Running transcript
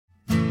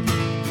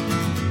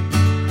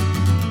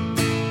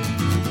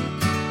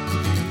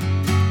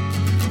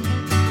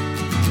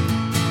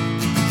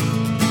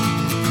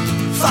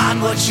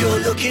find what you're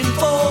looking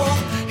for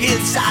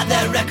inside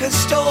that record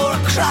store.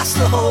 Across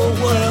the whole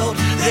world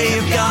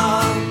they've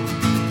gone,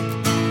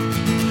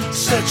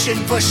 searching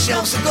for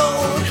shelves of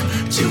gold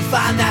to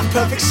find that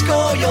perfect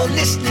score. You're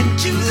listening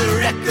to the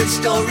Record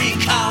Store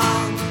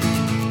Recon.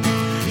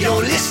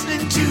 You're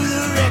listening to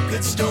the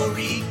Record Store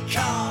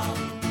Recon.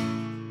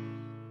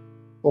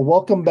 Well,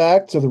 welcome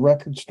back to the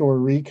Record Store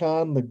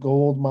Recon, the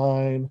Gold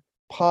Mine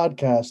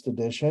podcast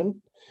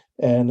edition.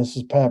 And this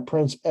is Pat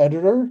Prince,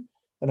 editor.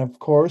 And of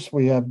course,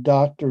 we have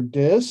Dr.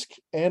 Disc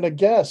and a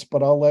guest,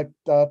 but I'll let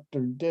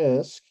Dr.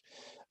 Disc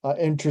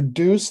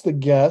introduce the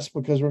guest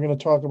because we're going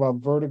to talk about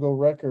Vertigo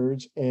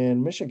Records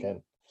in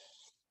Michigan.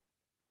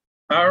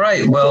 All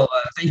right. Well,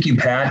 thank you,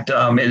 Pat.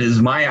 It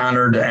is my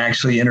honor to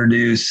actually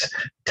introduce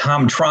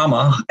Tom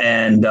Trauma.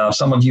 And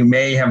some of you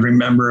may have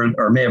remembered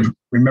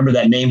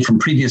that name from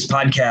previous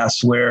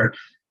podcasts where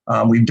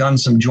we've done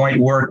some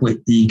joint work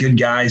with the good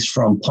guys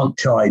from Punk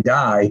Till I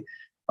Die.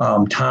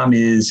 Tom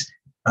is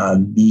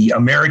the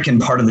American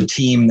part of the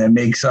team that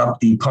makes up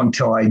the Punk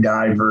Till I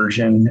Die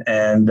version,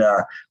 and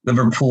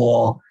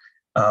Liverpool.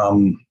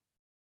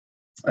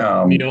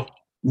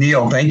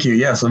 Neil, thank you.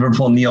 Yes,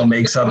 Liverpool Neil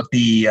makes up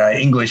the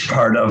English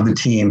part of the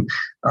team.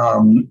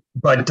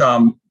 But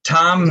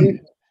Tom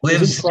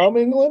lives is he from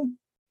England.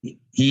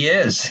 He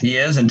is,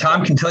 and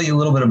Tom can tell you a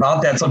little bit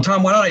about that. So,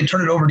 Tom, why don't I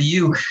turn it over to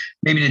you,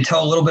 maybe to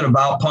tell a little bit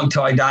about Punk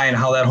Till I Die and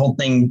how that whole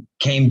thing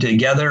came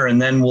together,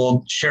 and then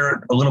we'll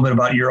share a little bit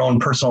about your own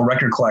personal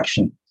record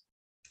collection.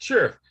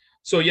 Sure.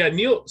 So, yeah,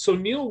 Neil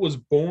was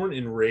born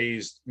and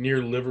raised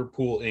near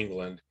Liverpool,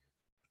 England.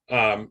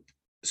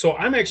 So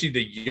I'm actually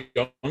the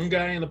young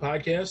guy in the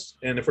podcast,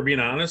 and if we're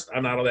being honest,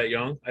 I'm not all that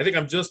young. I think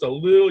I'm just a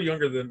little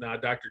younger than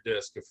Dr.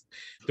 Disc,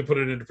 to put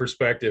it into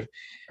perspective.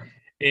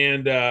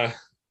 And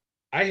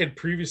I had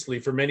previously,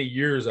 for many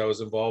years, I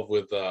was involved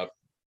with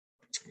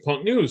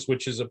Punk News,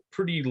 which is a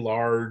pretty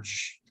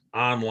large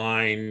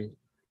online,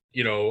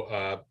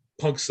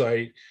 punk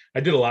site. I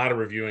did a lot of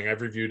reviewing.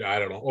 I've reviewed,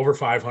 over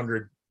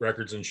 500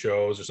 records and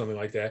shows or something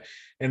like that.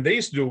 And they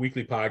used to do a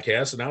weekly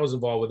podcast, and I was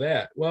involved with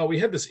that. Well, we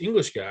had this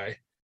English guy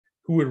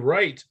who would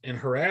write and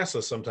harass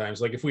us sometimes.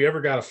 Like if we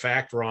ever got a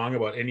fact wrong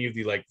about any of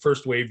the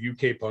first wave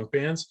UK punk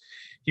bands,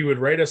 he would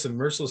write us and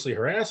mercilessly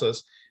harass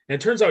us. And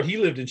it turns out he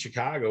lived in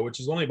Chicago, which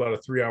is only about a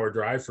 3-hour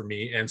drive for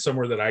me and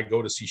somewhere that I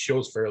go to see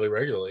shows fairly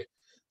regularly.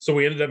 So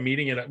we ended up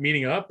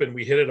meeting up and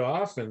we hit it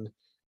off. And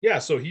yeah,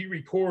 so he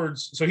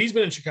records. So he's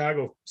been in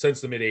Chicago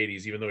since the mid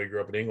 80s, even though he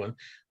grew up in England.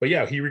 But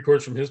yeah, he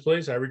records from his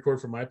place. I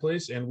record from my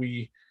place. And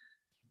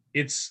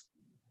it's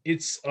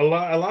a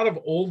lot of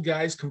old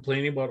guys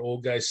complaining about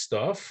old guys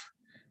stuff.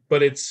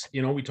 But it's,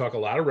 we talk a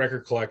lot of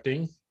record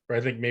collecting, or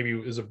I think maybe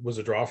was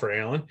a draw for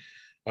Alan,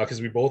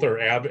 because we both are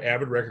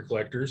avid record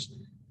collectors.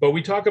 But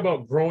we talk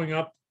about growing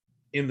up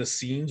in the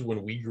scenes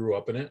when we grew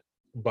up in it,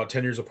 about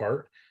 10 years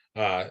apart.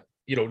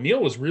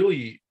 Neil was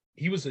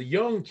he was a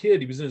young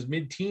kid. He was in his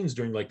mid-teens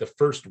during the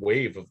first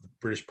wave of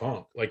British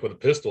punk, with the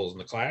Pistols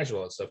and the Clash and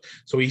all that stuff.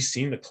 So he's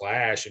seen the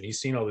Clash and he's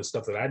seen all this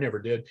stuff that I never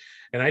did.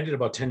 And I did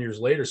about 10 years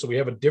later. So we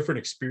have a different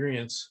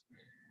experience.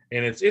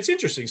 And it's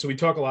interesting. So we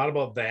talk a lot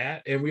about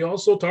that. And we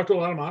also talk to a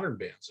lot of modern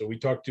bands.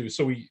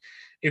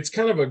 It's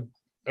kind of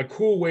a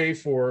cool way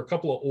for a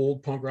couple of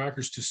old punk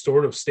rockers to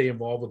sort of stay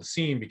involved with the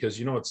scene because,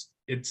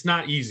 it's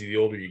not easy the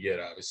older you get,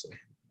 obviously.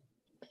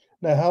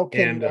 Now, how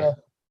can,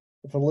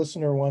 if a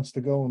listener wants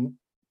to go and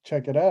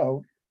check it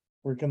out,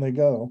 where can they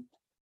go?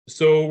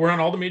 So we're on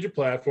all the major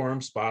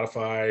platforms,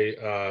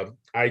 Spotify,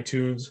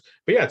 iTunes.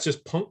 But yeah, it's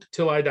just Punk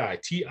Till I Die,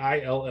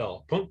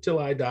 TILL, Punk Till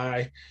I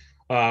Die.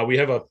 We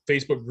have a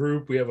Facebook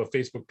group. We have a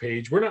Facebook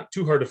page. We're not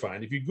too hard to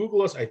find. If you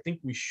Google us, I think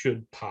we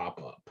should pop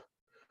up.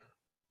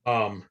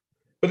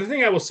 But the other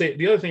thing I will say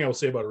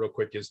about it real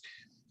quick is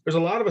there's a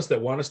lot of us that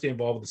want to stay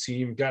involved with the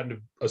scene. We've gotten to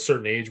a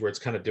certain age where it's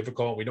kind of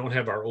difficult. We don't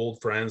have our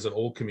old friends and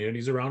old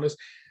communities around us.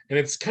 And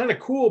it's kind of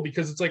cool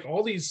because it's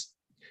all these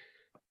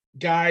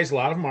guys, a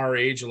lot of them our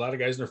age, a lot of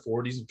guys in their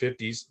 40s and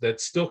 50s that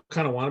still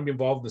kind of want to be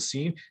involved in the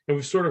scene. And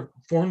we've sort of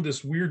formed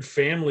this weird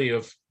family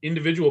of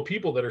individual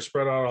people that are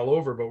spread out all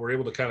over, but we're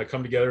able to kind of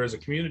come together as a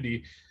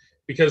community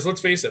because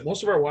let's face it,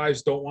 most of our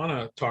wives don't want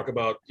to talk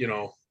about,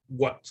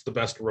 what's the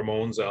best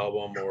Ramones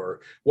album or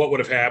what would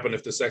have happened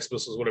if the Sex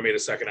Pistols would have made a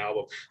second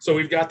album. So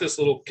we've got this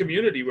little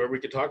community where we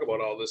could talk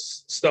about all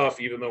this stuff,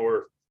 even though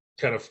we're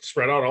kind of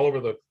spread out all over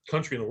the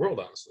country and the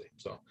world, honestly.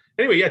 So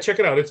anyway, yeah, check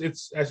it out.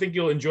 I think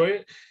you'll enjoy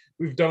it.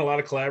 We've done a lot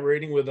of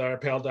collaborating with our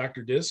pal,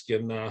 Dr. Disc,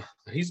 and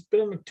he's been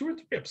on 2 or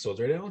 3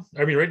 episodes, right, Alan?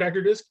 I mean, right,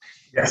 Dr. Disc?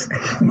 Yes.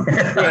 Well,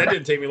 that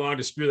didn't take me long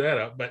to screw that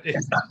up, but yeah,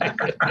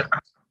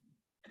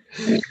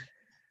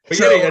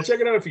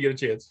 check it out if you get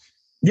a chance.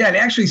 Yeah, and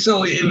actually,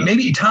 so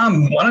maybe,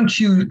 Tom, why don't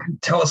you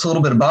tell us a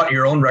little bit about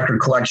your own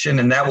record collection,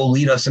 and that will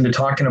lead us into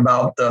talking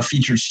about the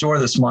featured store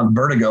this month,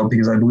 Vertigo,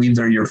 because I believe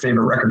they're your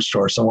favorite record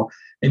store. So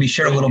maybe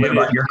share a little bit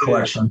about your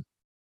collection.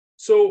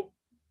 So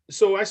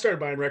I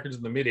started buying records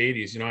in the mid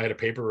 80s. I had a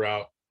paper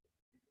route.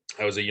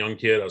 I was a young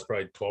kid. I was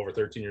probably 12 or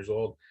 13 years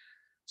old.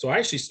 So I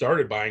actually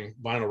started buying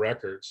vinyl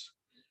records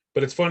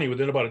But it's funny,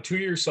 within about a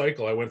 2-year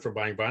cycle, I went from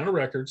buying vinyl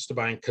records to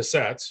buying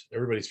cassettes,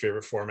 everybody's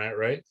favorite format,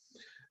 right?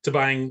 To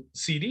buying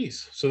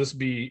CDs. So this would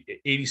be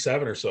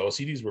 87 or so.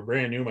 CDs were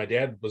brand new. My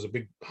dad was a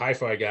big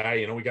hi-fi guy.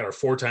 You know, we got our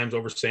 4 times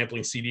over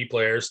sampling CD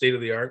player, state of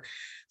the art.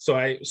 So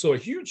a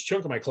huge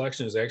chunk of my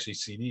collection is actually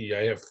CD.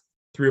 I have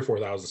 3,000 or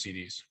 4,000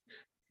 CDs,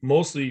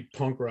 mostly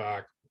punk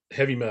rock,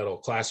 heavy metal,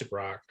 classic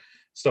rock,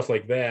 stuff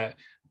like that.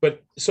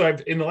 But so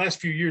in the last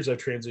few years, I've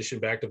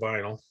transitioned back to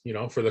vinyl, you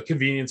know, for the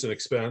convenience and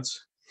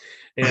expense.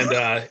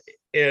 But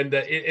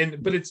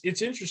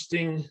it's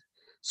interesting.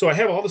 So I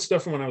have all the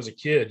stuff from when I was a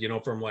kid, you know,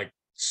 from like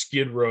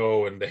Skid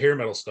Row and the hair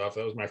metal stuff.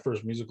 That was my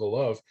first musical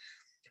love,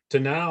 to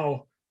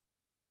now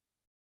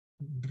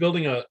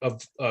building a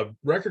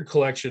record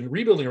collection,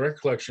 rebuilding a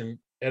record collection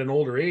at an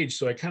older age.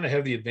 So I kind of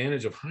have the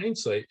advantage of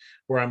hindsight,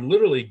 where I'm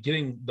literally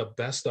getting the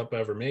best stuff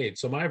ever made.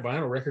 So my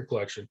vinyl record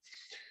collection,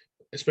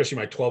 especially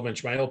my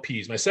 12-inch, my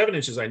LPs, my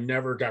 7-inches, I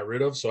never got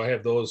rid of. So I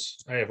have those.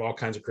 I have all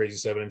kinds of crazy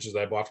 7-inches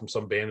I bought from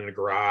some band in a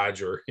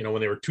garage, or, you know,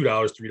 when they were $2,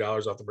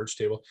 $3 off the merch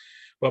table.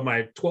 But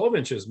my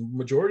 12-inches,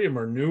 majority of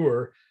them are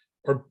newer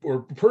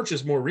or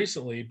purchased more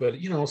recently.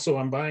 But, you know, so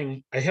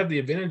I have the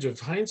advantage of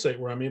hindsight,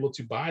 where I'm able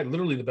to buy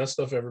literally the best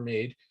stuff ever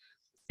made.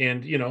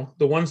 And, you know,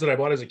 the ones that I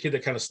bought as a kid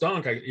that kind of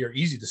stunk, are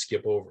easy to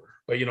skip over.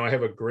 But, you know, I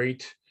have a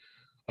great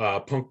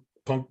punk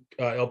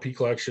LP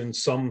collection,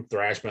 some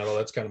thrash metal.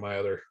 That's kind of my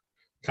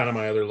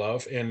other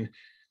love. And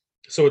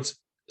so it's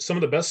some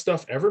of the best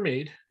stuff ever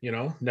made, you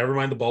know, never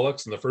mind the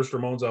Bullocks and the first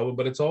Ramones album,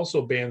 but it's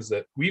also bands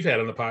that we've had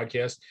on the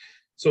podcast.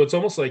 So it's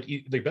almost like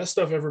the best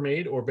stuff ever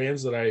made, or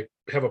bands that I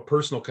have a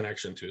personal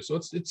connection to. So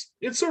it's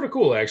sort of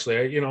cool,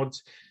 actually.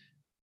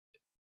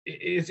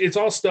 It's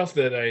all stuff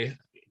that I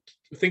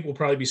think will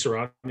probably be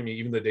surrounding me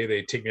even the day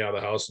they take me out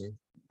of the house and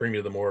bring me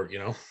to the morgue, you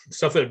know,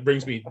 stuff that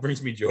brings me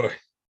joy.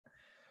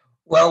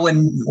 Well,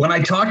 when I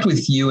talked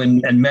with you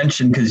and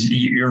mentioned, because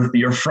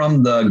you're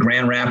from the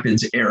Grand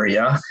Rapids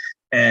area,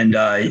 and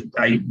I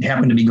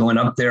happened to be going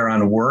up there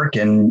on work,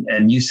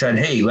 and you said,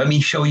 "Hey, let me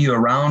show you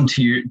around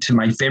to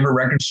my favorite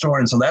record store,"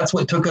 and so that's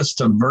what took us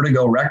to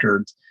Vertigo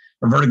Records,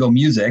 or Vertigo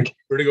Music.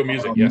 Vertigo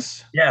Music,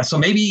 yes. Yeah, so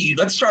maybe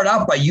let's start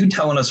out by you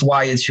telling us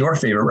why it's your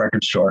favorite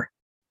record store.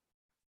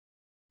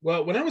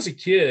 Well, when I was a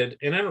kid,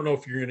 and I don't know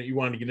if you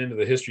wanted to get into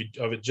the history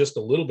of it just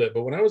a little bit,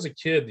 but when I was a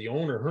kid, the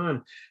owner,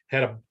 Herm,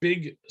 had a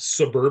big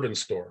suburban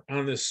store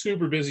on this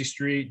super busy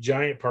street,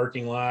 giant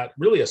parking lot,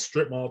 really a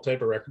strip mall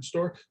type of record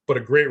store, but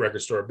a great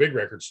record store, a big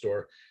record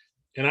store.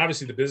 And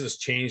obviously the business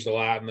changed a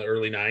lot in the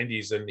early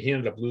 90s, and he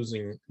ended up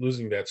losing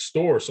that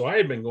store. So I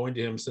had been going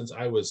to him since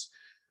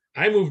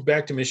I moved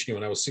back to Michigan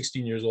when I was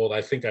 16 years old.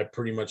 I think I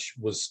pretty much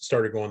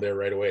started going there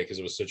right away because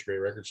it was such a great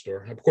record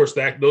store. Of course,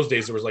 those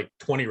days there was like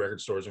 20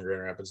 record stores in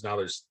Grand Rapids. Now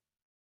there's,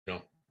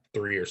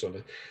 3 or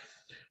something.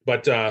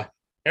 But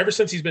ever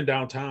since he's been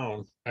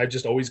downtown, I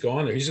just always go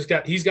on there.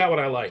 He's got what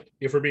I like.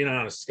 If we're being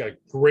honest, he's got a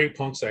great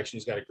punk section.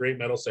 He's got a great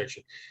metal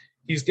section.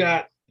 He's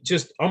got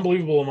just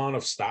unbelievable amount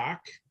of stock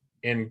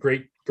and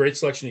great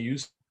selection of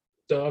used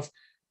stuff.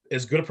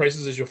 As good of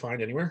prices as you'll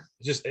find anywhere.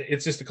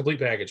 It's just a complete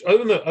package.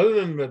 Other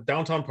than the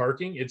downtown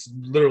parking, it's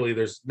literally,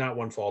 there's not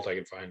one fault I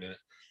can find in it.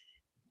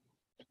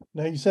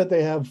 Now, you said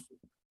they have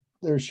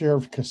their share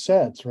of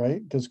cassettes,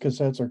 right? Because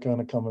cassettes are kind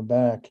of coming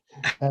back.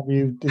 Did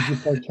you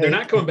partake? They're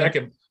not coming back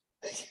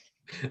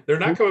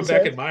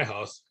at my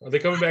house. Are they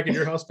coming back in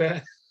your house,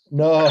 Pat?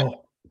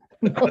 No.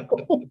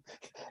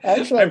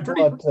 Actually, I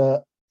bought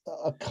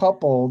a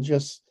couple.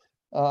 Just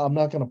I'm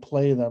not going to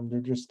play them.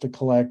 They're just to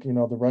collect,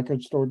 the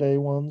record store day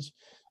ones.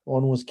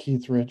 One was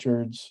Keith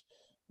Richards.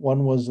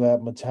 One was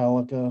that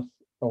Metallica,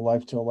 A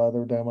Life Till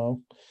Leather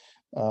demo.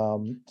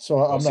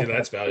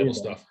 That's valuable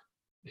stuff.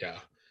 Yeah.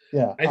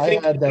 Yeah, I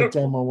had that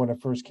demo when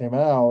it first came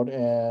out,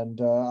 and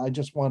I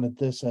just wanted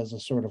this as a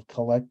sort of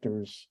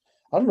collector's.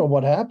 I don't know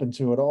what happened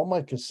to it. All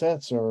my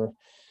cassettes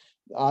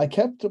I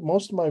kept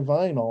most of my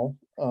vinyl,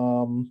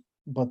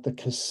 but the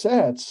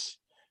cassettes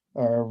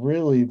are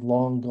really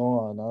long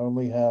gone. I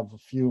only have a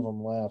few of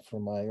them left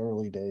from my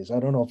early days. I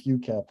don't know if you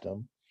kept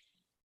them.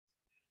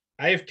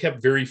 I have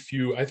kept very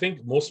few. I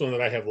think most of them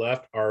that I have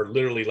left are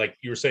literally, like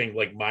you were saying,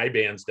 like my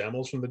band's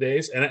demos from the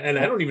days. And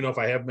I don't even know if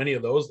I have many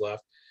of those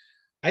left.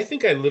 I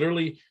think I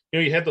literally,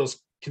 you had those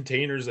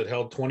containers that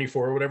held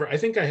 24 or whatever. I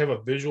think I have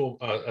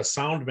a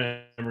sound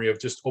memory of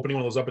just opening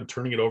one of those up and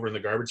turning it over in the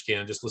garbage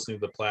can, just listening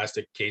to the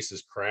plastic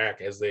cases crack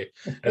as they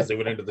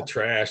went into the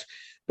trash.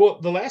 Well,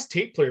 the last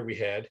tape player we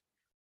had,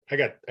 I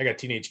got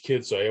teenage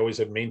kids, so I always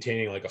have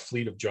maintaining like a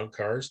fleet of junk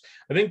cars.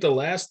 I think the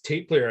last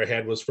tape player I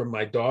had was from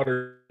my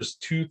daughter's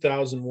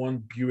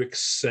 2001 Buick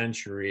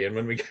Century. And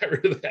when we got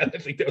rid of that, I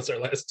think that was our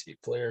last tape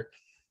player.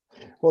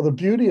 Well, the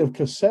beauty of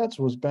cassettes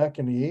was back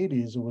in the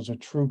 80s, it was a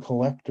true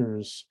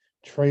collector's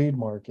trade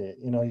market.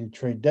 You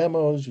trade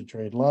demos, you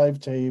trade live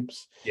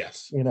tapes.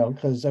 Yes.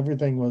 Because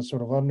everything was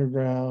sort of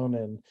underground,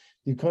 and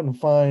you could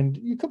find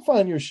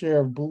your share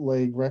of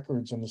bootleg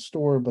records in the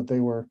store, but they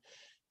were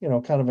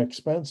kind of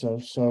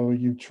expensive, so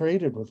you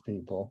traded with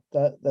people.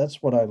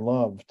 That's what I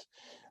loved.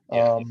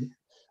 Yeah.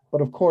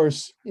 But of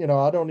course, I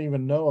don't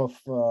even know if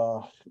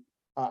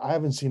I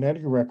haven't seen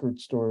any record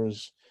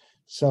stores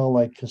sell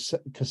like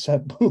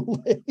cassette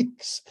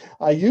bootlegs.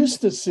 I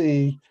used to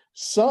see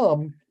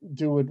some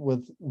do it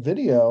with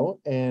video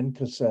and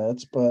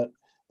cassettes, but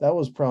that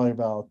was probably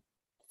about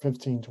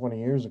 15, 20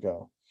 years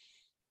ago.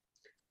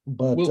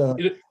 But Well,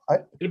 I,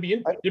 it'd be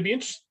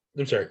interesting.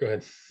 I'm sorry. Go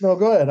ahead. no,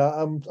 go ahead.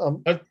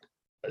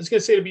 I was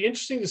gonna say it'd be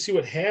interesting to see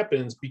what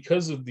happens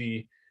because of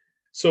the.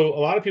 So a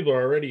lot of people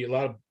are already, a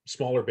lot of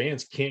smaller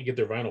bands can't get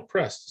their vinyl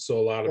pressed. So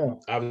a lot of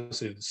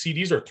obviously the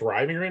CDs are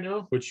thriving right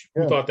now, which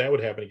who thought that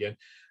would happen again.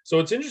 So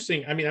it's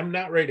interesting. I mean, I'm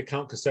not ready to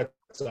count cassettes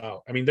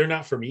out. I mean, they're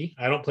not for me.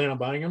 I don't plan on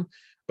buying them,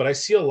 but I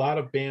see a lot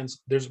of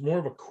bands. There's more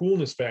of a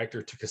coolness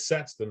factor to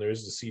cassettes than there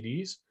is to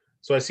CDs.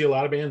 So I see a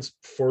lot of bands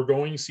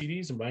foregoing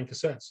CDs and buying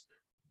cassettes.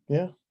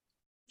 Yeah.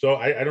 So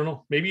I don't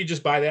know. Maybe you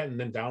just buy that and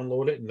then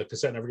download it and the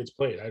cassette never gets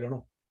played. I don't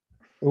know.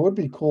 It would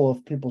be cool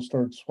if people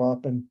start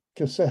swapping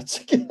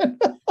cassettes again.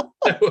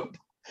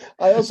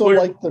 I also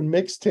like the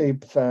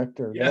mixtape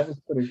factor. Yeah. That was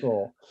pretty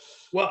cool.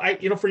 Well,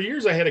 for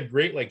years I had a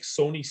great like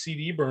Sony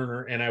CD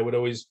burner, and I would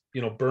always,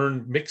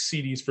 burn mix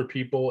CDs for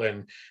people.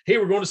 And hey,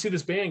 we're going to see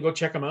this band, go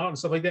check them out and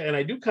stuff like that. And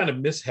I do kind of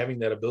miss having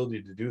that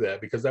ability to do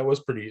that because that was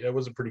a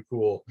pretty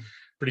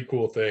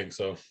cool thing.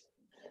 So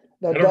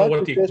now, I don't know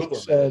what the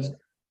equivalent is.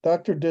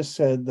 Dr. Disc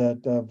said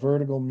that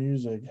Vertigo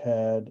Music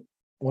had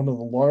one of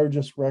the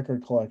largest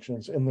record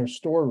collections in their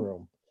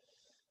storeroom.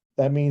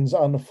 That means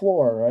on the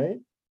floor, right?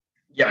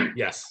 Yeah.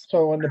 Yes.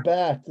 So in the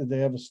back,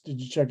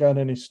 did you check out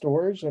any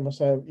storage? They must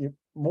have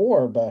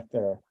more back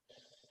there.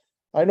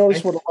 I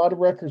noticed with a lot of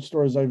record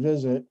stores I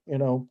visit,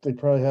 they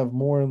probably have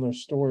more in their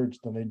storage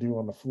than they do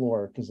on the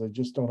floor because they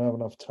just don't have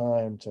enough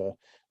time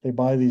they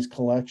buy these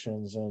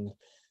collections and,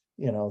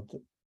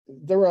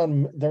 they're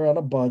on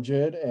a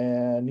budget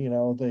and,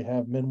 they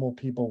have minimal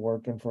people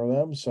working for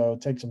them. So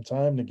it takes some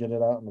time to get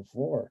it out on the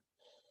floor.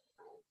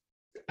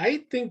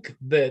 I think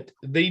that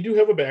they do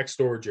have a back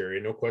storage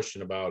area, no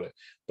question about it.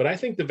 But I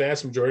think the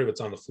vast majority of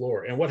it's on the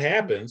floor. And what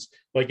happens,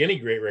 like any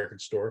great record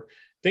store,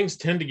 things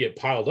tend to get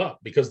piled up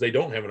because they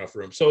don't have enough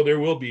room. So there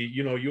will be,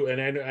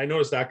 I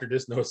noticed Dr.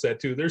 Disc noticed that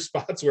too. There's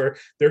spots where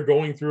they're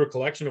going through a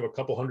collection of a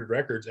couple hundred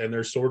records and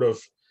they're sort of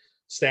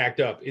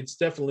stacked up. It's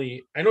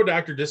definitely, I know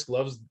Dr. Disc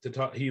loves to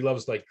talk, he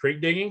loves like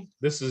crate digging.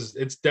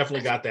 It's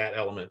definitely got that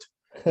element.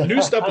 The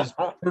new stuff is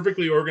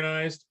perfectly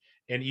organized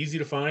and easy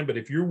to find, but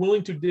if you're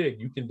willing to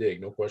dig, you can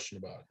dig, no question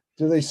about it.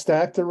 Do they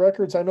stack the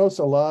records? I noticed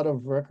a lot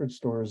of record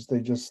stores, they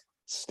just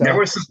stack.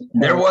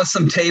 There was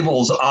some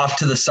tables off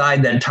to the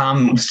side that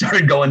Tom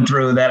started going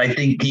through that I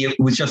think it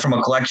was just from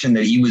a collection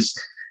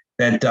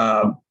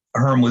that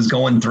Herm was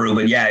going through,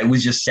 but yeah, it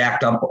was just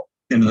stacked up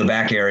into the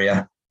back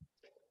area.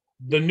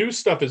 The new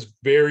stuff is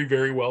very,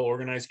 very well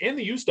organized, and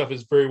the used stuff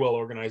is very well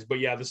organized. But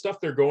yeah, the stuff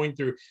they're going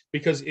through,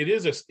 because it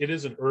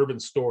is an urban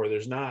store.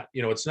 There's not,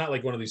 it's not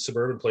like one of these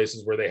suburban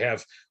places where they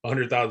have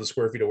 100,000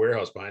 square feet of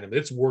warehouse behind them.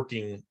 It's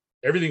working.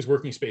 Everything's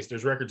working space.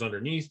 There's records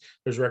underneath.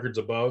 There's records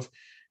above.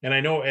 And I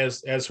know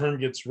as Herm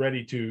gets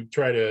ready to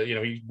try to,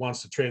 he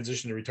wants to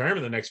transition to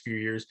retirement the next few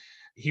years.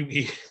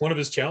 He one of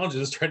his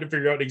challenges is trying to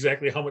figure out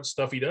exactly how much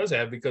stuff he does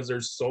have because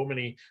there's so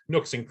many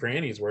nooks and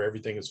crannies where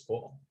everything is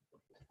full.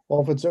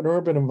 Well, if it's an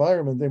urban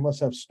environment, they must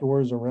have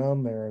stores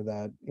around there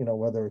that,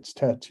 whether it's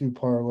tattoo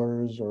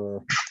parlors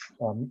or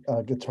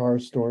guitar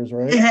stores,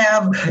 right? They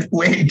have,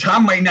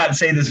 Tom might not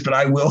say this, but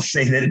I will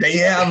say that they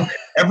have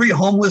every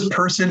homeless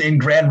person in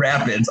Grand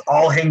Rapids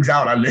all hangs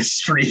out on this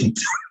street.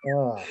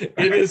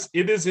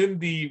 It is in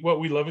the, what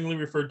we lovingly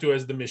refer to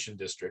as the Mission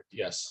District.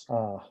 Yes.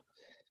 Now,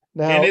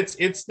 and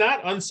it's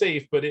not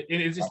unsafe, but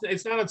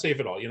it's not unsafe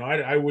at all.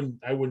 I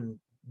wouldn't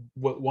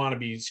want to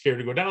be scared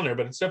to go down there,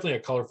 but it's definitely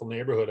a colorful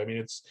neighborhood. I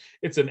mean,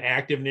 it's an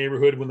active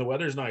neighborhood. When the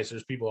weather's nice,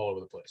 there's people all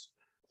over the place.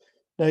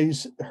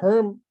 Now,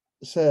 Herm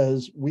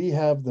says we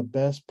have the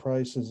best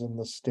prices in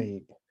the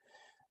state.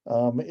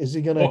 Is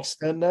he going to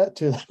extend that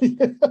to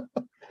the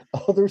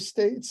other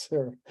states,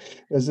 or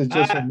is it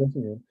just in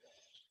Michigan?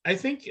 I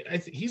think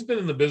he's been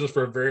in the business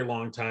for a very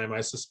long time.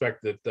 I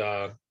suspect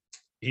that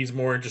he's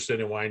more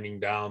interested in winding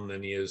down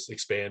than he is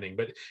expanding,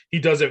 but he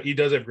does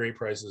have great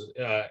prices.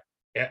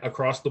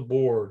 Across the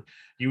board,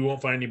 you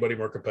won't find anybody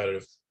more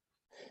competitive,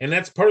 and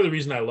that's part of the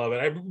reason I love it.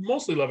 I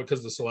mostly love it because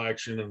of the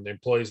selection and the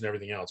employees and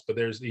everything else, but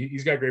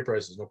he's got great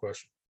prices, no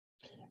question.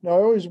 Now,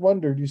 I always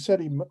wondered, you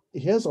said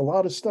he has a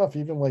lot of stuff,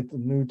 even like the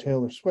new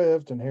Taylor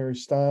Swift and Harry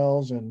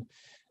Styles, and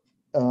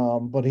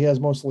but he has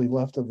mostly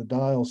Left of the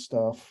Dial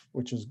stuff,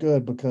 which is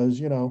good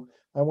because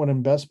I went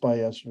in Best Buy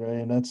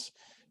yesterday, and that's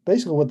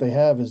basically what they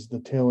have is the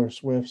Taylor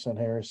Swifts and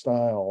Harry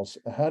Styles.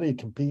 How do you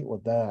compete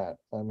with that?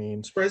 I mean,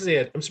 I'm surprised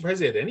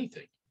they had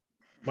anything.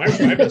 My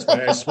Best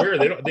Buy, I swear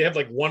they have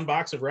like one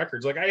box of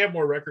records. Like I have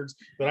more records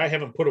that I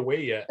haven't put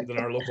away yet than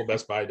our local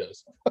Best Buy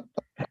does.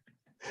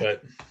 And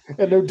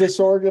they're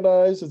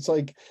disorganized. It's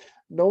like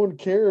no one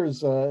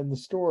cares in the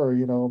store,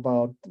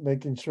 about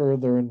making sure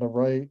they're in the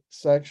right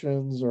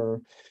sections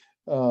or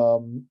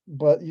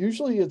but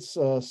usually it's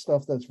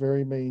stuff that's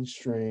very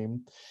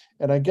mainstream.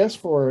 And I guess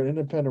for an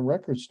independent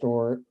record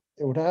store,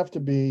 it would have to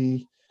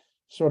be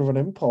sort of an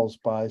impulse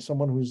buy,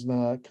 someone who's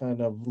not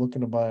kind of looking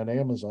to buy on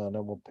Amazon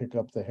and will pick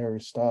up the Harry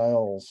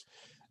Styles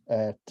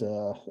at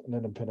an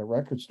independent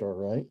record store,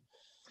 right?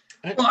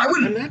 Well,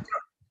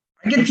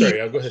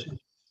 Go ahead.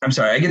 I'm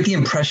sorry. I get the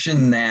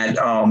impression that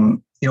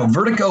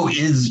Vertigo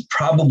is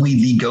probably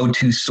the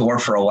go-to store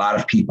for a lot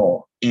of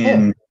people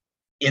in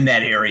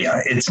that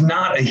area. It's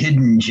not a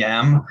hidden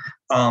gem.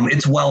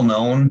 It's well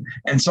known,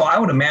 and so I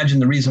would imagine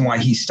the reason why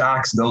he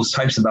stocks those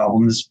types of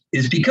albums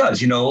is because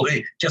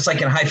just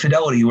like in High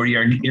Fidelity, where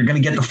you're going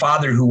to get the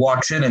father who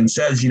walks in and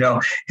says,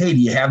 hey, do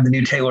you have the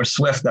new Taylor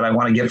Swift that I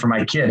want to get for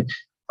my kid?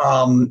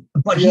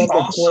 But he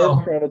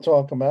also trying to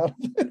talk him out.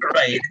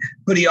 right.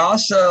 But he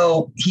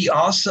also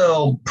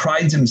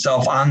prides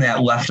himself on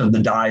that left of the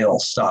dial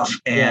stuff.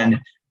 And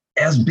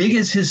as big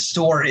as his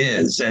store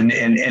is, and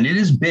it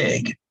is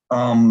big,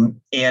 and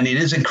it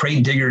is a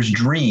crate digger's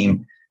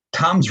dream,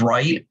 Tom's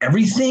right.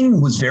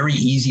 Everything was very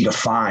easy to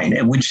find,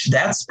 and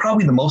that's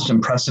probably the most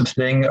impressive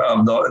thing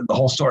of the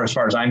whole store, as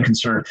far as I'm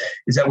concerned,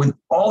 is that with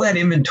all that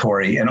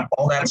inventory and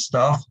all that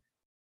stuff,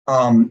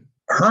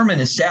 Herm and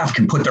his staff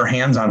can put their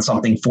hands on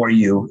something for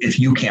you if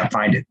you can't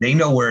find it. They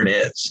know where it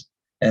is.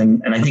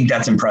 And I think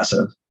that's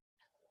impressive.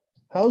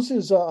 How's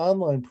his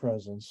online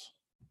presence?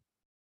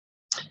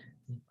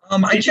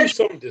 I checked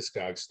some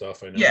Discogs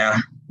stuff. I know. Yeah,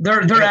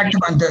 they're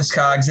active on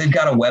Discogs. They've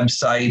got a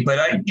website, but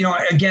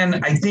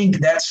I think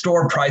that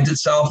store prides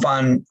itself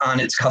on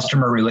its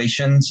customer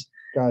relations.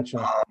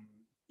 Gotcha.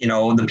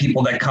 The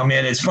people that come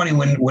in. It's funny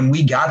when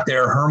we got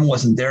there, Herm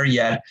wasn't there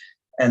yet,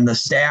 and the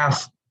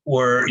staff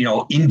were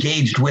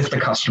engaged with the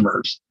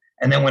customers.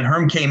 And then when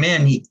Herm came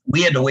in,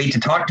 we had to wait to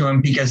talk to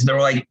him because there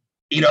were like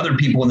 8 other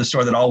people in the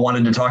store that all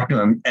wanted to talk to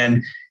him.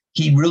 And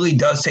he really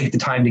does take the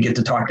time to get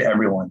to talk to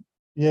everyone.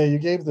 Yeah, you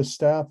gave the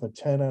staff a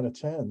 10 out of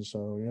 10.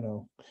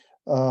 So,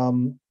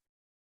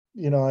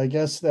 I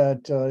guess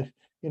that,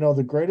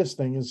 the greatest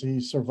thing is he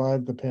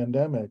survived the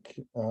pandemic,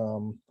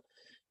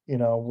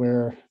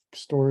 where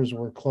stores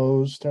were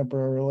closed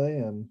temporarily.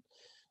 And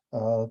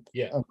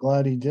I'm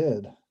glad he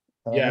did.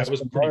 It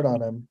was hard on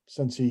him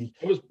since he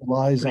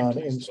relies on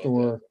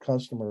in-store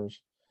customers.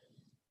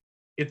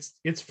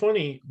 It's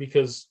funny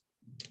because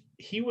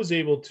he was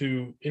able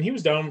to, and he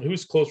was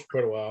closed for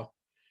quite a while,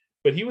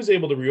 but he was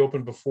able to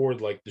reopen before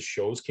like the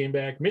shows came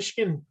back.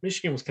 Michigan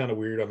was kind of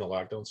weird on the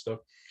lockdown stuff.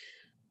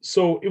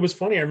 So it was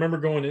funny. I remember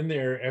going in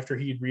there after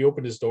he'd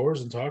reopened his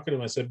doors and talking to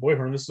him. I said, boy,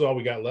 Herm, this is all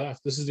we got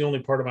left. This is the only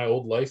part of my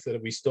old life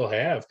that we still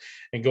have.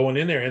 And going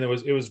in there, and it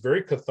was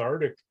very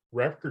cathartic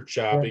record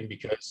shopping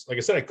because, like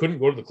I said, I couldn't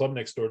go to the club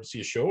next door to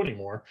see a show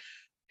anymore.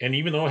 And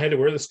even though I had to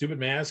wear the stupid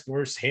mask and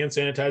wear hand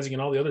sanitizing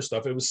and all the other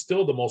stuff, it was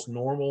still the most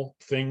normal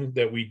thing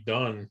that we'd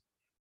done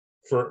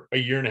for a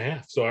year and a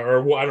half. So, I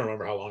don't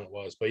remember how long it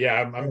was, but yeah,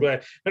 I'm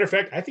glad. Matter of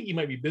fact, I think he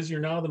might be busier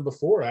now than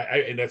before.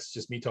 And that's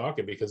just me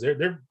talking because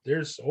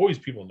there's always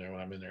people in there when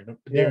I'm in there,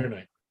 day or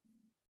night.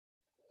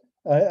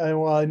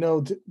 I know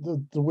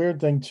the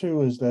weird thing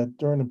too is that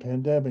during the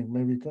pandemic,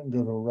 maybe you couldn't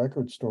go to a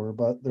record store,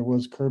 but there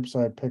was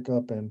curbside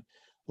pickup, and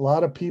a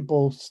lot of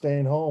people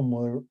staying home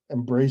were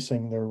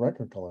embracing their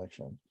record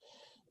collection,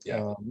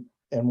 and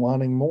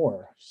wanting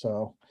more.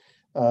 So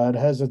it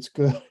has its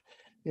good.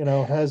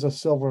 Has a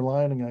silver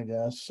lining, I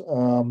guess.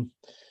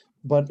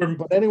 But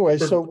anyway,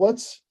 so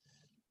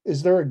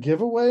is there a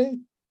giveaway?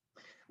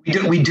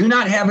 We do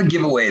not have a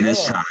giveaway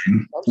this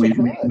time.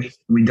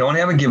 We don't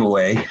have a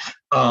giveaway.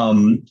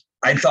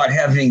 I thought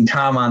having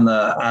Tom on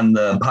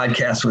the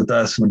podcast with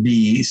us would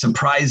be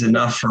surprise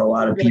enough for a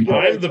lot of people.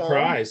 I'm the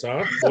prize,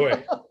 huh?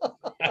 Boy.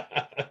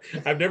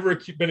 I've never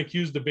been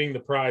accused of being the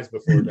prize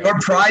before. Your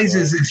prize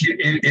is if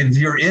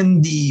you're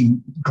in the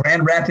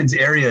Grand Rapids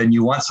area and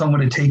you want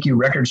someone to take you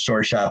record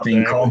store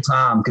shopping, call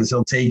Tom because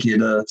he'll take you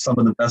to some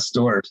of the best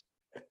stores.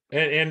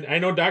 And I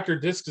know Dr.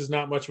 Disc is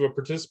not much of a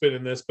participant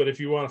in this, but if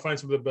you want to find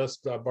some of the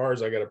best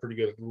bars, I got a pretty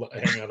good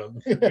hangout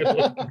on.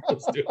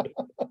 Let's do it.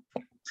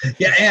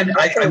 Yeah, and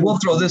I will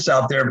throw this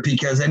out there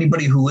because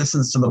anybody who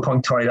listens to the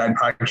Punk Toy Eye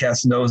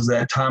podcast knows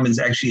that Tom is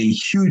actually a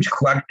huge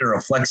collector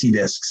of flexi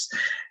discs.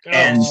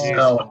 And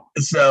so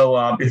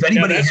if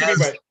anybody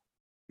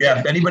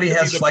if anybody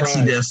has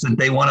flexi discs that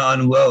they want to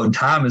unload,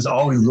 Tom is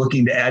always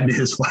looking to add to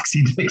his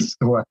flexi disc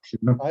collection.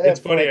 It's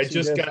funny. I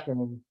just got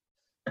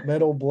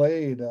Metal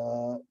Blade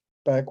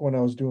back when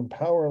I was doing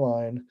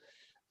Powerline.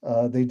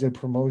 They did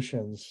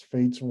promotions,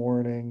 Fates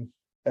Warning,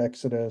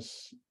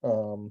 Exodus.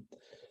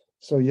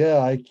 So yeah,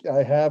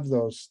 I have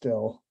those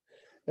still.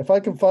 If I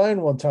can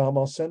find one, Tom,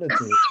 I'll send it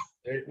to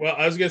you. Well,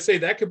 I was gonna say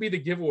that could be the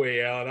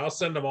giveaway, Alan. I'll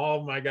send them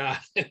all. My God,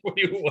 what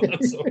do you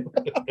want? So.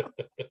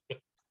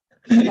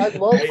 I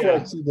love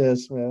flexi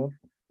discs, man.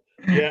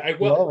 Yeah,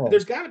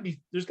 there's got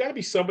to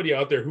be somebody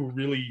out there who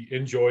really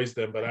enjoys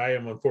them, but I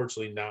am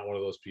unfortunately not one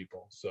of those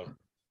people. So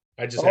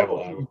I just have a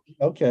lot of them.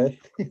 Okay.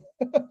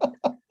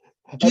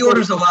 He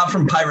orders a lot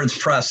from Pirates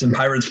Press, and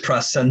Pirates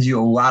Press sends you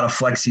a lot of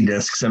flexi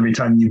discs every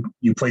time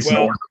you place an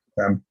order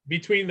with them.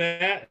 Between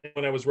that,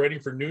 when I was writing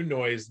for New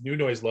Noise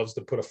loves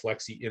to put a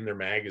flexi in their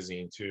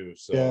magazine too.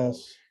 So,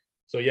 yes.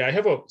 So yeah, I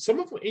have some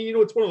of them, and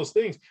it's one of those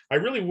things. I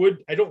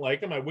don't like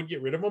them. I would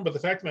get rid of them, but the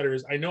fact of the matter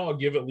is, I know I'll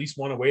give at least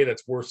one away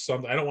that's worth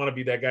something. I don't want to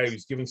be that guy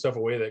who's giving stuff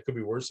away that could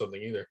be worth something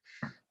either.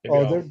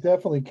 Maybe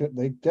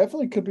they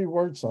definitely could be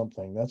worth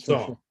something. That's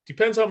for sure.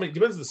 Depends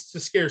the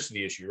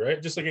scarcity issue,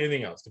 right? Just like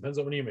anything else, depends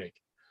on what you make.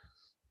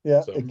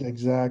 Yeah,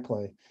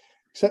 exactly.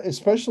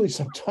 Especially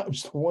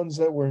sometimes the ones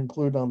that were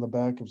included on the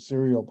back of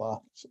cereal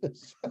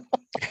boxes.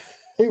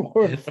 I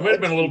might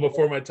have been a little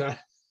before my time.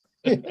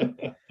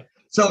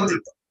 So,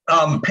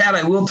 Pat,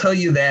 I will tell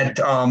you that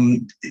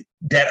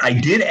that I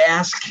did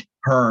ask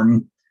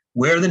Herm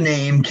where the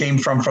name came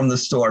from the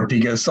store,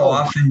 because so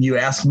often you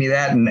ask me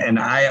that, and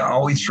I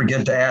always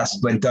forget to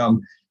ask. But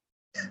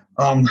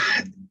Herm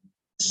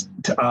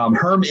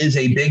is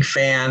a big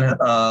fan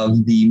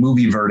of the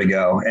movie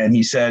Vertigo, and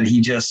he said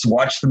he just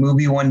watched the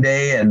movie one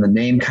day and the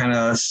name kind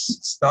of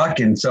stuck,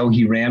 and so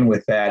he ran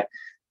with that.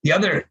 The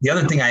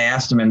other thing I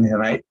asked him, and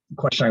the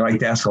question I like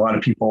to ask a lot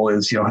of people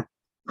is,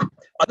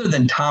 other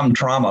than Tom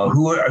Trauma,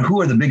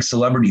 who are the big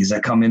celebrities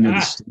that come into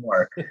the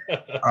store?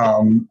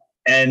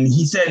 And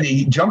he said,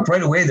 he jumped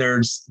right away.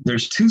 There's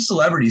two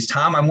celebrities.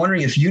 Tom, I'm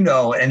wondering if you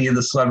know any of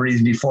the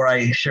celebrities before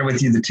I share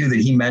with you the two that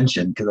he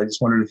mentioned, because I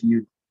just wondered if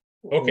you.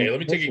 Okay, let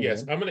me take a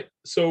guess.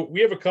 So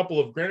we have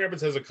Grand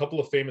Rapids has a couple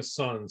of famous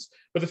sons,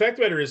 but the fact of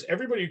the matter is,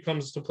 everybody who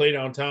comes to play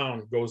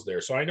downtown goes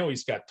there. So I know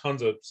he's got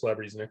tons of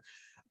celebrities in there.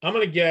 I'm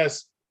going to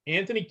guess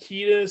Anthony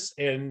Kiedis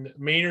and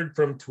Maynard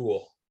from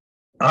Tool.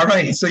 All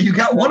right, so you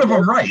got one of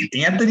them right.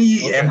 Anthony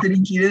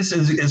Kiedis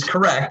is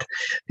correct.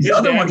 The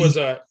other one was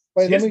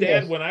his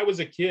dad. When I was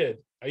a kid,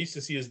 I used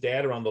to see his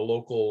dad around the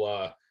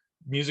local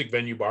music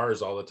venue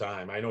bars all the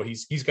time. I know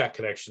he's got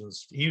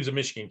connections. He was a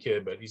Michigan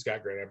kid, but he's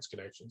got Grand Rapids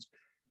connections.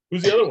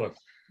 Who's the other one?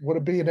 Would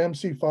it be an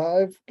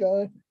MC5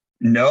 guy?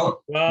 No,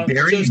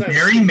 Barry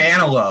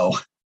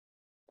Manilow.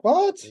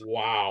 What?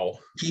 Wow.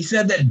 He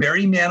said that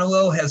Barry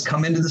Manilow has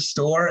come into the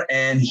store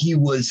and he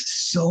was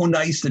so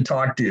nice to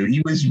talk to.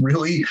 He was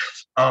really,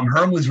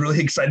 Herm was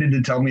really excited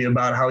to tell me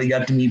about how he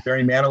got to meet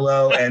Barry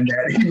Manilow and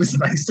that he was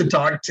nice to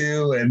talk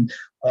to. And,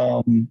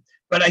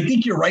 but I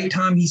think you're right,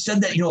 Tom. He said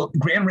that,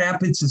 Grand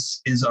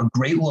Rapids is a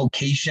great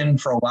location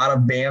for a lot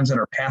of bands that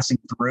are passing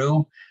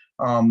through.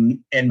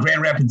 And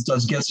Grand Rapids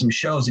does get some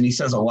shows, and he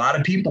says a lot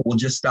of people will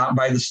just stop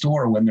by the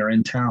store when they're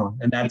in town,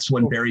 and that's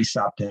when Barry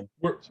stopped in.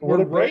 What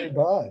did Barry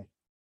buy?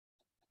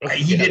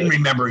 He didn't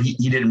remember.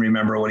 He didn't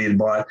remember what he had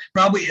bought.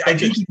 Probably, I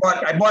think he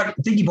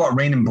bought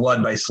Rain and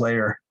Blood by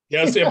Slayer.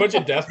 Yeah, see a bunch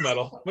of death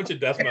metal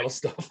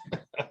stuff.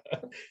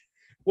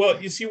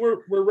 Well, you see, we're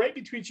right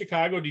between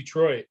Chicago,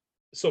 Detroit.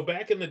 So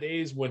back in the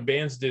days when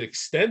bands did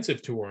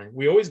extensive touring,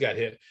 we always got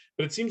hit.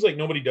 But it seems like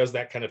nobody does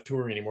that kind of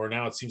touring anymore.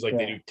 Now it seems like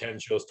they do 10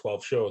 shows,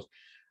 12 shows.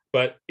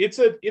 But it's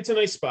a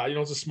nice spot.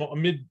 It's a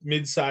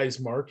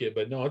mid-sized market.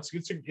 But no,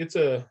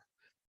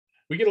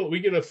 we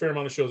get a fair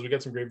amount of shows. We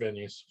got some great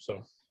venues.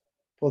 So,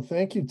 well,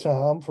 thank you,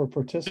 Tom, for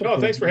participating. No,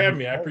 thanks for having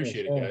me. I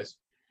appreciate it, guys.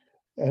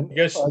 And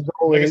as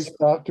always,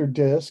 Dr.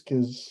 Disc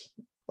it's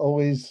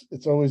always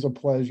a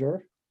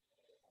pleasure.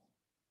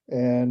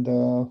 And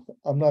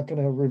I'm not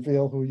going to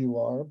reveal who you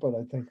are, but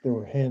I think there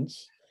were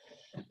hints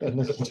in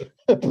this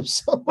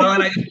episode. Well,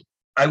 and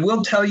I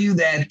will tell you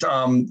that,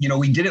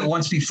 we did it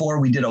once before.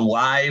 We did a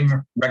live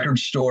Record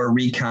Store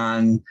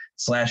Recon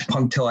 /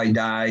 Punk Till I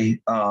Die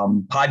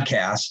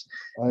podcast.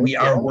 We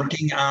are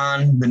working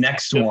on the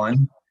next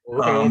one. We're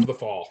working on the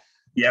fall.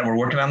 Yeah, we're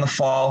working on the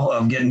fall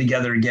of getting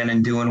together again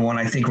and doing one.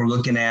 I think we're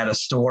looking at a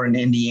store in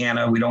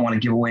Indiana. We don't want to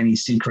give away any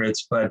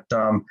secrets, but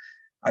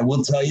I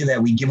will tell you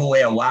that we give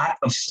away a lot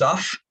of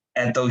stuff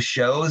at those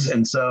shows.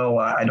 And so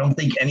I don't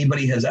think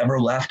anybody has ever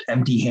left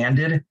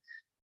empty-handed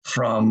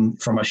from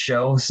a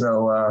show.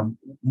 So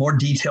more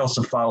details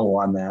to follow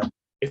on that.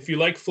 If you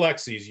like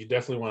flexies, you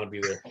definitely want to be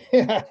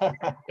there.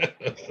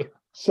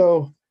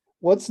 So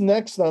what's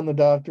next on the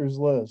doctor's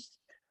list?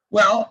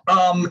 Well,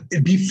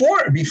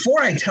 before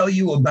I tell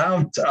you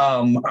about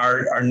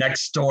our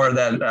next store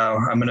that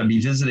I'm going to be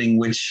visiting,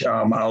 which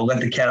I'll let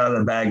the cat out of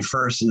the bag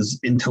first, is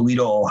in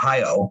Toledo,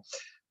 Ohio.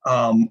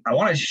 I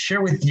want to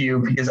share with you,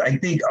 because I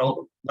think,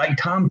 like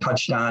Tom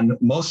touched on,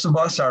 most of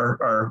us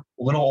are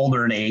a little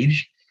older in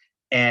age,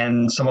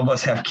 and some of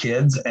us have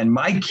kids. And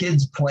my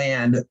kids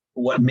planned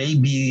what may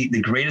be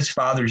the greatest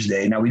Father's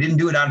Day. Now, we didn't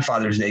do it on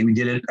Father's Day. We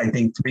did it, I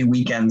think, 3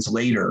 weekends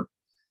later.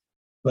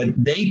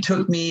 But they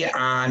took me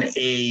on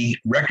a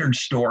record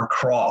store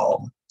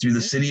crawl through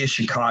the city of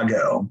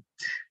Chicago.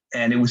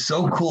 And it was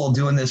so cool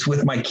doing this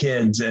with my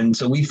kids. And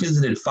so we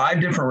visited 5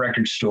 different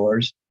record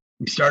stores.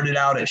 We started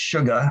out at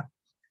Sugar,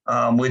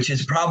 which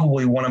is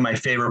probably one of my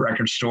favorite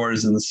record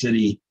stores in the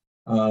city,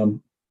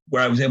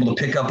 where I was able to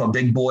pick up a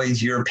Big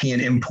Boys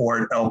European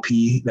import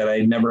LP that I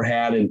had never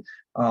had. And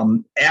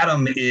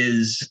Adam's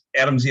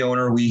the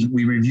owner. We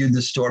reviewed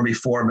the store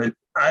before, but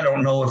I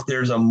don't know if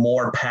there's a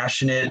more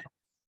passionate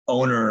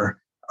owner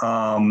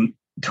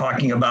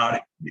talking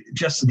about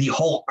just the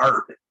whole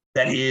art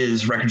that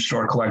is record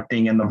store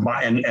collecting and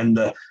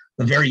the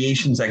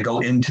variations that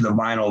go into the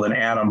vinyl than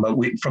Adam. But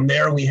from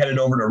there we headed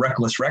over to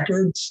Reckless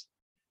Records.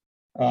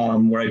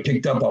 where I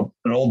picked up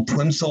an old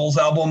Plimsouls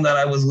album that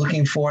I was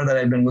looking for, that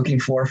I'd been looking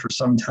for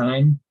some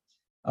time.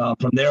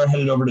 From there, I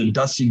headed over to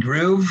Dusty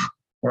Groove,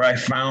 where I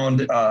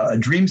found a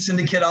Dream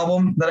Syndicate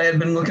album that I had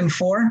been looking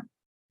for.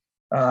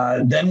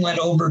 Then went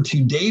over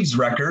to Dave's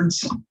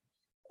Records,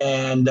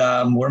 and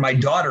where my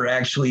daughter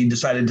actually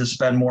decided to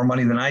spend more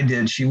money than I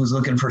did. She was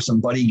looking for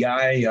some Buddy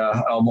Guy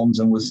albums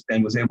and was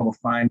able to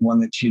find one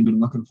that she had been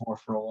looking for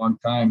a long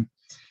time.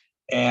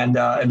 And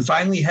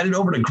finally headed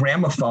over to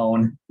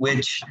Gramophone,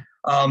 which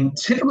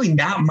typically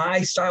not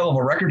my style of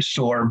a record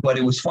store, but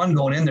it was fun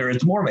going in there.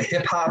 It's more of a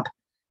hip hop,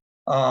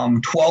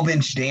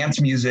 12-inch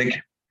dance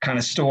music kind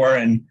of store.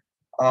 And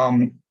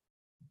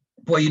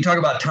boy, you talk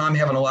about Tom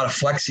having a lot of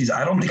flexies.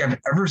 I don't think I've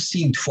ever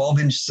seen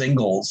 12-inch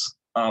singles,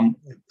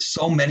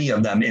 so many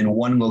of them in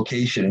one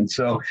location. And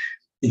so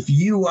if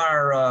you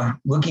are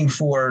looking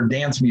for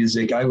dance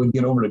music, I would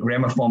get over to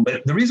Gramophone.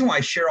 But the reason why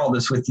I share all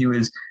this with you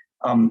is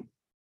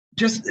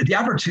just the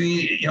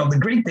opportunity. The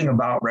great thing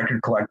about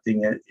record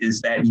collecting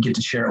is that you get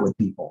to share it with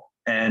people.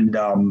 And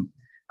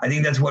I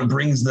think that's what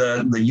brings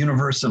the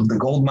universe of the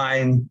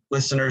Goldmine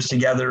listeners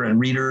together and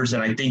readers.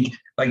 And I think,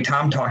 like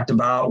Tom talked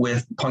about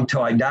with Punk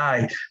Till I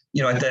Die,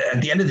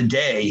 at the end of the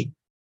day,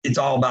 it's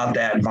all about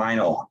that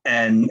vinyl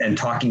and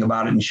talking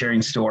about it and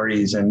sharing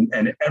stories,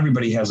 and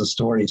everybody has a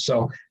story.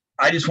 So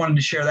I just wanted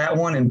to share that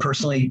one and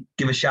personally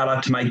give a shout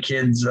out to my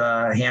kids,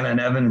 Hannah and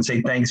Evan, and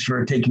say thanks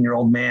for taking your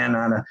old man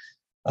on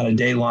a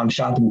day-long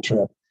shopping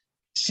trip.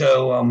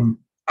 So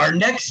our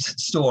next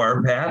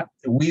store, Pat,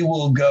 we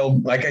will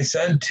go, like I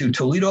said, to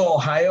Toledo,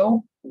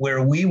 Ohio,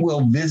 where we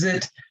will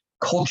visit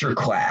Culture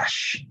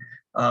Clash.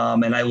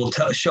 And I will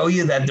show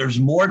you that there's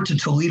more to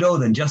Toledo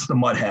than just the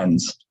Mud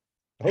Hens.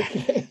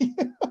 Okay.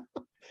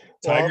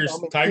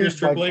 Tigers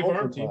AAA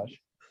farm team.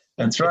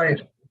 That's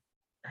right.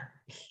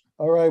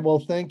 All right. Well,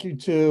 thank you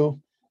too.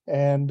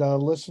 And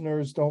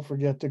listeners, don't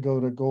forget to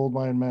go to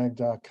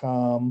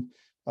goldminemag.com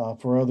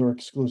for other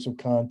exclusive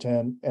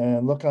content,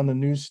 and look on the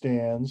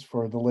newsstands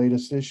for the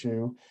latest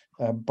issue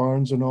at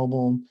Barnes &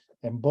 Noble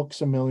and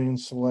Books A Million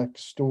select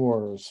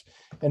stores.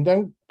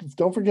 And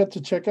don't forget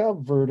to check out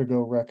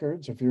Vertigo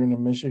Records if you're in the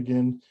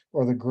Michigan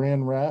or the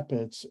Grand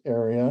Rapids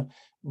area,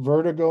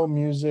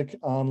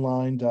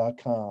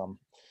 vertigomusiconline.com.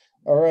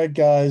 All right,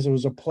 guys, it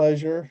was a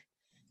pleasure.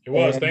 It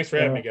was. Thanks for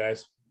having me,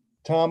 guys.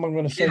 Tom, I'm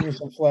going to send you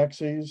some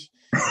flexies,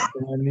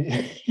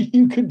 and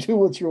you can do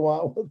what you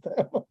want with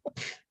them.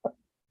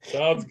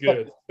 Sounds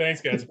good.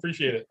 Thanks, guys.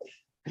 Appreciate it.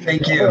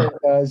 Thank you. All right,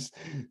 guys.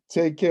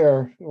 Take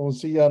care. We'll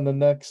see you on the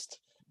next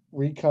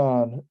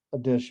Recon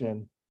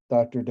edition,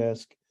 Dr.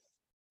 Disc.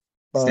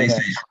 Bye. Stay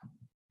safe.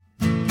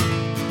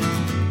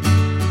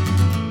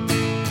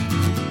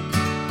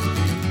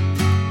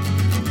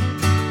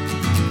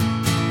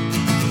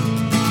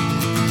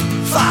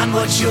 Find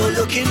what you're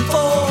looking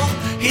for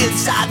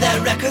inside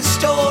that record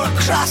store.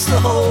 Across the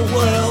whole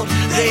world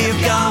they've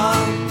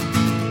gone,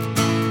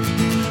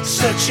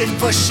 searching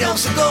for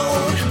shelves of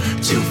gold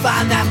to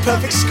find that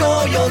perfect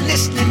score. You're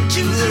listening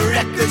to the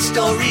Record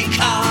Store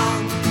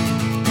Recon.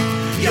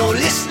 You're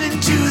listening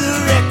to the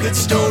Record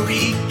Store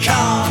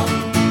Recon.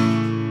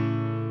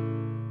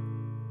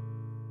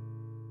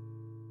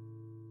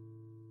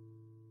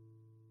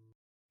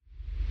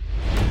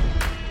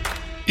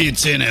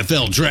 It's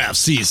NFL draft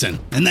season,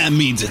 and that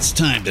means it's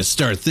time to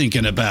start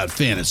thinking about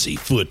fantasy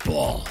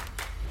football.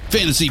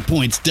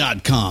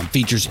 FantasyPoints.com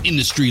features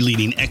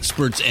industry-leading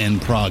experts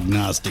and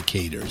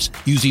prognosticators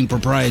using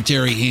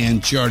proprietary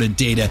hand-charted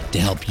data to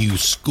help you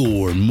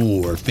score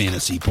more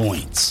fantasy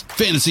points.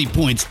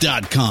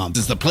 FantasyPoints.com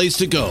is the place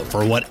to go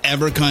for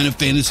whatever kind of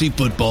fantasy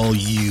football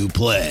you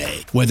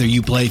play. Whether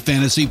you play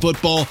fantasy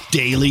football,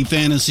 daily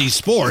fantasy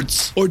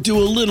sports, or do a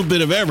little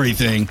bit of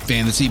everything,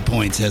 Fantasy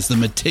Points has the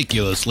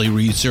meticulously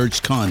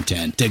researched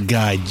content to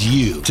guide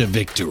you to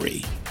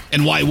victory.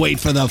 And why wait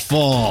for the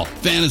fall?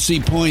 Fantasy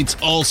Points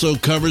also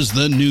covers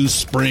the new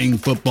spring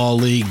football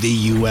league,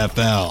 the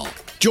UFL.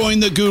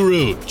 Join the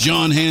guru,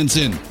 John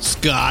Hansen,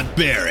 Scott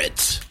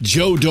Barrett,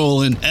 Joe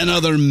Dolan, and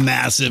other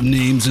massive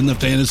names in the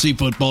fantasy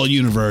football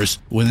universe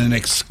with an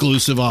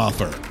exclusive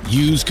offer.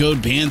 Use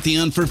code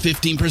Pantheon for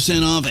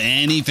 15% off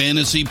any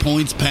Fantasy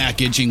Points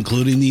package,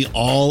 including the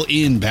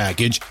all-in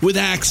package, with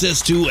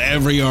access to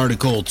every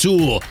article,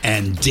 tool,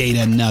 and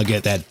data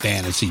nugget that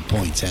Fantasy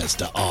Points has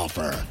to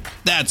offer.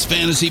 That's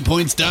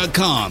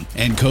FantasyPoints.com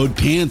and code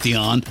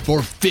Pantheon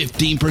for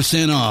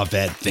 15% off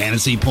at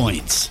Fantasy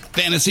Points.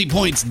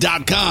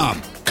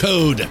 FantasyPoints.com,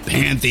 code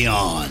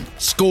Pantheon.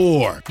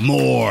 Score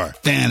more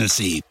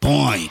fantasy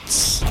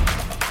points.